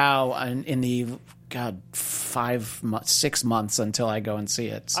know how in the, 6 months until I go and see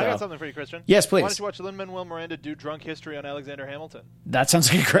it. So. I got something for you, Christian. Yes, please. Why don't you watch Lin-Manuel Miranda do Drunk History on Alexander Hamilton? That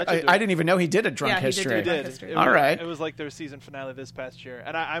sounds like That should do I it. didn't even know he did a Drunk Yeah, he did do History. a Drunk It History. did. All right. It was like their season finale this past year.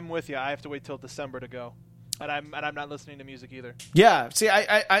 And I'm with you. I have to wait till December to go. And I'm not listening to music either. Yeah, see,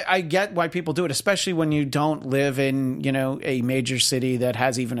 I get why people do it, especially when you don't live in, a major city that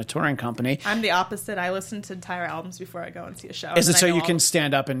has even a touring company. I'm the opposite. I listen to entire albums before I go and see a show. Is it and I so know you all can of-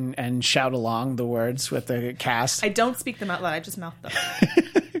 stand up and shout along the words with the cast? I don't speak them out loud. I just mouth them.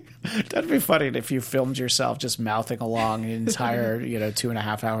 That'd be funny if you filmed yourself just mouthing along an entire,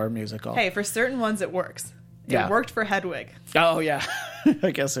 2.5 hour musical. Hey, for certain ones it works. It Yeah. worked for Hedwig. Oh, yeah.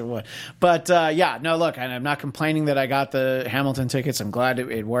 I guess it would. But, no, look, and I'm not complaining that I got the Hamilton tickets. I'm glad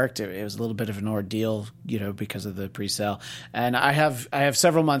it worked. It was a little bit of an ordeal, because of the pre-sale. And I have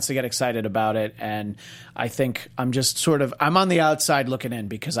several months to get excited about it. And I think I'm just I'm on the outside looking in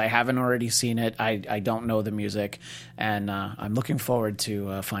because I haven't already seen it. I don't know the music. And I'm looking forward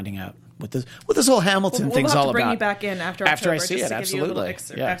to finding out what this whole Hamilton thing's all We'll have to bring about. you back in after I October, see just it, to give you a little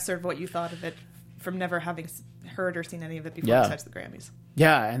absolutely. excerpt of what you thought of it from never having heard or seen any of it before Yeah. besides the Grammys.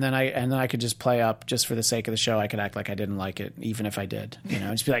 Yeah, and then I could just play up just for the sake of the show. I could act like I didn't like it, even if I did.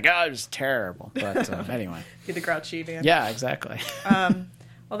 Just be like, oh, it was terrible. But anyway. Be the grouchy man. Yeah, exactly.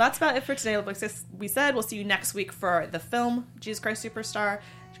 Well, that's about it for today. Like we said, we'll see you next week for the film, Jesus Christ Superstar.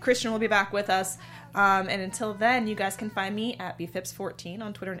 Christian will be back with us. And until then, you guys can find me at bfips14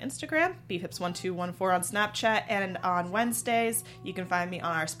 on Twitter and Instagram, bfips1214 on Snapchat, and on Wednesdays, you can find me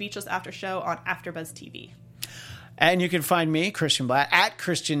on our Speechless After Show on AfterBuzz TV. And you can find me, Christian Blatt, at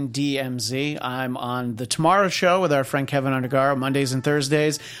ChristianDMZ. I'm on The Tomorrow Show with our friend Kevin Undergaro, Mondays and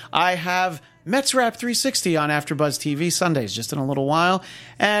Thursdays. I have Mets Rap 360 on AfterBuzz TV Sundays, just in a little while.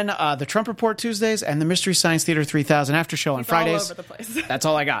 And the Trump Report Tuesdays and the Mystery Science Theater 3000 After Show on He's Fridays. all over the place. That's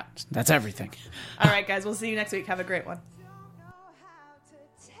all I got. That's everything. All right, guys, we'll see you next week. Have a great one.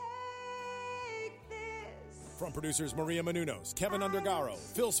 From producers Maria Menounos, Kevin Undergaro,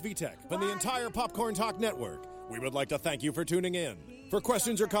 Phil Svitek, and the entire Popcorn Talk Network, we would like to thank you for tuning in. For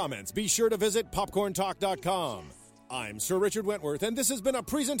questions or comments, be sure to visit popcorntalk.com. I'm Sir Richard Wentworth, and this has been a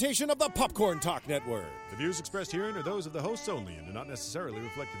presentation of the Popcorn Talk Network. The views expressed herein are those of the hosts only and do not necessarily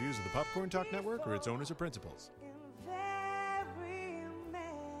reflect the views of the Popcorn Talk Network or its owners or principals.